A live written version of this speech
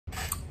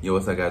Yo,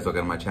 what's up guys,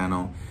 welcome to my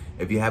channel.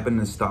 If you happen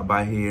to stop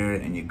by here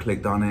and you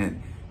clicked on it,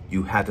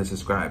 you have to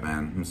subscribe,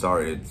 man. I'm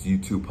sorry, it's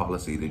YouTube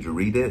policy. Did you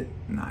read it?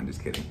 Nah, I'm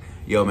just kidding.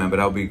 Yo, man, but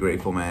I'll be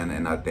grateful, man,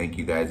 and I thank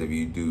you guys if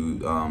you do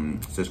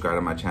subscribe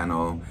to my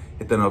channel.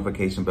 Hit the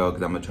notification bell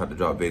because I'm gonna try to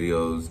drop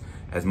videos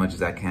as much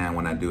as I can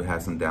when I do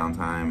have some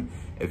downtime.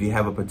 If you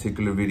have a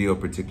particular video,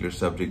 particular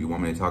subject you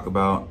want me to talk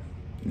about,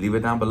 leave it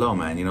down below,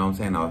 man. You know what I'm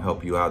saying? I'll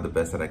help you out the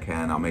best that I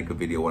can. I'll make a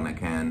video when I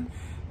can.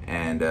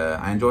 And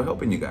I enjoy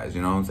helping you guys,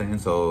 you know what I'm saying?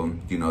 So,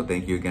 you know,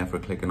 thank you again for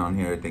clicking on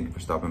here. Thank you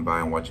for stopping by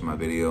and watching my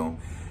video.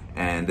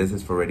 And this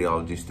is for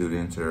radiology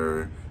students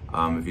or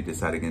if you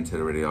decide to get into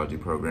the radiology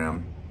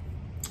program.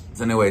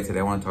 So anyway,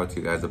 today I want to talk to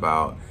you guys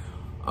about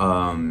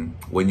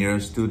when you're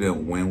a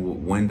student,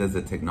 when does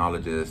a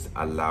technologist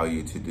allow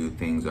you to do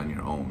things on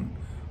your own?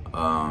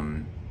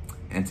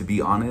 And to be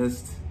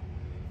honest,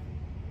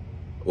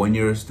 when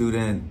you're a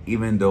student,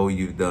 even though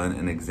you've done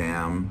an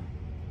exam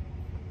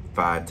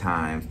 5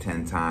 times,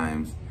 10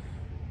 times,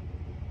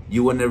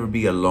 you will never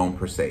be alone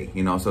per se,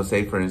 you know? So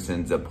say for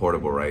instance, a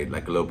portable, right?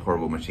 Like a little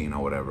portable machine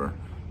or whatever.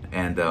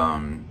 And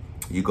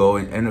you go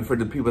and for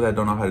the people that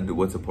don't know how to do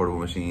what's a portable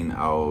machine,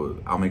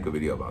 I'll make a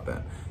video about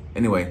that.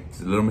 Anyway,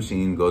 it's a little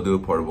machine, go do a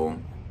portable,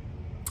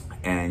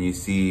 and you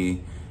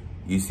see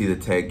the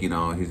tech, you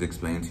know, he's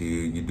explaining to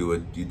you, you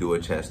do a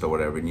chest or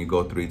whatever, and you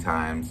go 3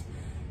 times.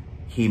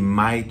 He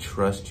might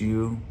trust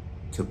you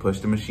to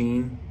push the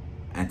machine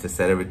and to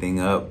set everything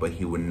up, but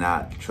he would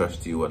not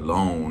trust you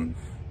alone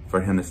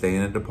for him to stay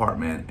in a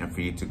department and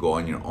for you to go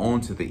on your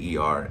own to the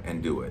ER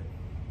and do it.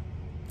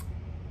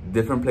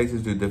 Different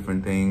places do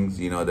different things,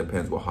 you know, it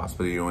depends what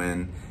hospital you're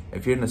in.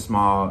 If you're in a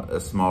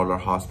smaller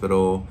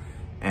hospital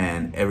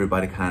and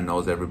everybody kind of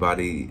knows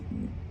everybody,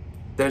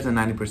 there's a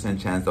 90%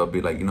 chance they'll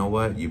be like, you know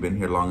what, you've been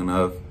here long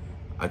enough,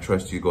 I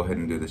trust you, go ahead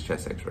and do this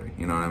chest x-ray,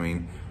 you know what I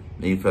mean?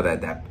 And you feel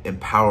that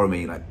empower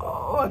me, like,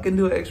 oh, I can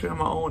do an x-ray on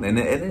my own. And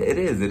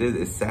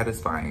it's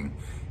satisfying,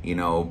 you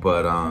know,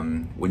 but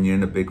when you're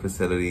in the big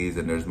facilities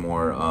and there's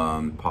more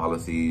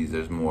policies,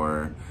 there's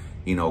more,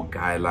 you know,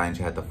 guidelines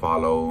you have to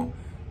follow,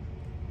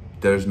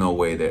 there's no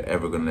way they're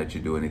ever gonna let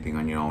you do anything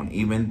on your own,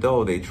 even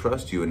though they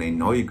trust you and they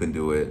know you can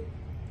do it,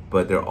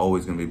 but they're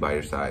always gonna be by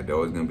your side. They're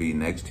always gonna be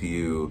next to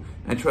you.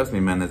 And trust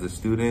me, man, as a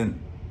student,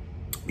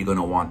 you're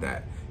gonna want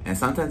that. And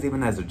sometimes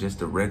even as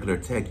just a regular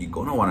tech, you're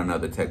gonna want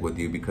another tech with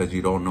you because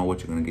you don't know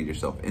what you're gonna get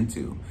yourself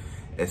into,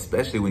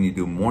 especially when you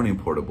do morning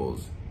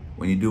portables.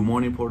 When you do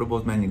morning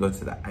portables, man, you go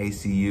to the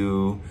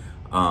ICU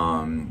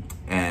and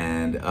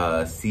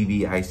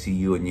CV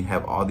ICU, and you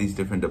have all these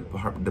different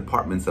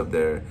departments up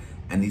there.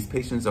 And these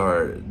patients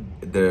first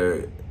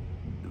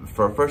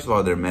of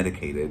all, they're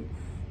medicated,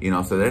 you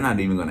know, so they're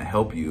not even gonna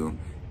help you.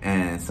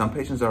 And some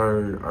patients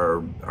are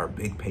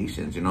big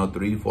patients, you know,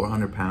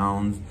 300-400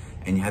 pounds.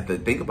 And you have to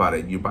think about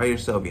it. You're by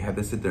yourself. You have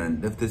to sit there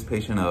and lift this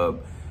patient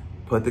up,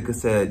 put the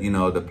cassette, you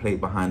know, the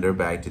plate behind their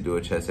back to do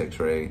a chest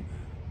x-ray.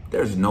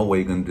 There's no way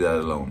you're gonna do that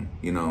alone,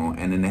 you know?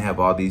 And then they have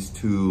all these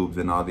tubes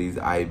and all these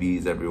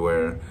IVs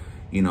everywhere,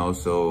 you know?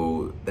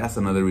 So that's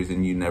another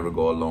reason you never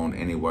go alone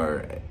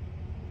anywhere.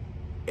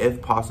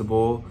 If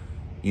possible,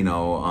 you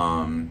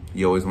know,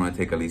 you always wanna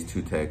take at least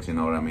 2 techs, you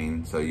know what I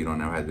mean? So you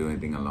don't ever have to do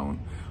anything alone.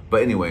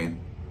 But anyway,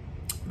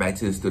 back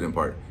to the student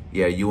part.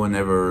 Yeah, they will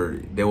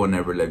never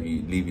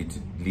leave you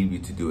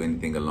to do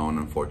anything alone,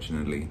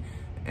 unfortunately.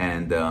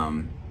 And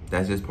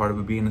that's just part of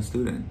it being a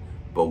student.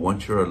 But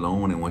once you're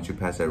alone and once you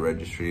pass that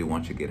registry,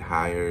 once you get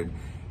hired,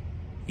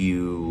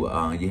 you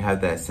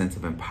have that sense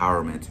of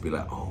empowerment to be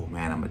like, oh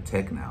man, I'm a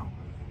tech now.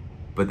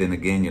 But then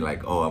again, you're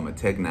like, oh, I'm a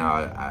tech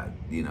now.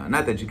 You know,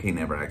 not that you can't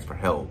never ask for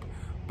help,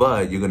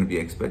 but you're gonna be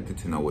expected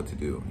to know what to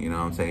do. You know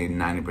what I'm saying?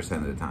 90%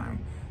 of the time.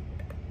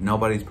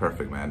 Nobody's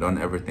perfect, man. Don't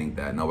ever think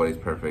that. Nobody's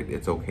perfect.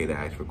 It's okay to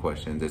ask for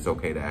questions. It's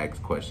okay to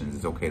ask questions.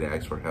 It's okay to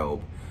ask for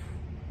help.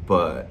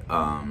 But,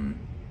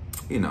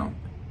 you know,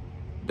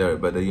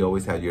 you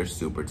always have your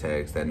super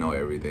techs that know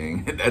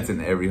everything. That's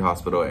in every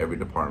hospital, every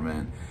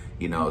department,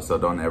 you know, so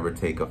don't ever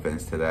take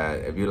offense to that.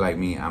 If you're like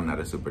me, I'm not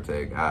a super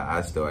tech.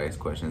 I still ask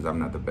questions. I'm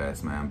not the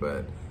best, man,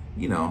 but,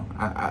 you know,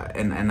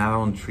 and I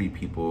don't treat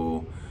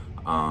people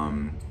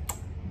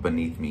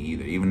beneath me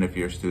either. Even if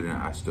you're a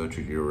student, I still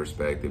treat you with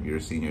respect. If you're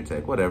a senior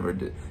tech, whatever,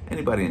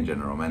 anybody in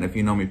general, man. If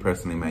you know me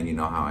personally, man, you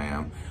know how I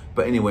am.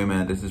 But anyway,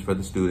 man, this is for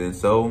the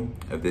students. So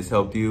if this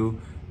helped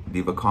you,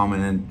 leave a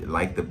comment,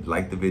 like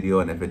the video,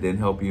 and if it didn't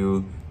help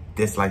you,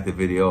 dislike the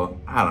video.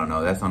 I don't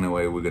know, that's the only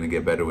way we're gonna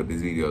get better with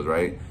these videos,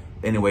 right?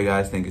 Anyway,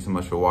 guys, thank you so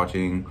much for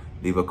watching.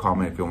 Leave a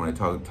comment if you want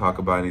to talk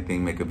about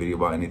anything, make a video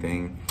about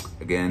anything.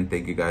 Again,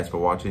 thank you guys for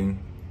watching.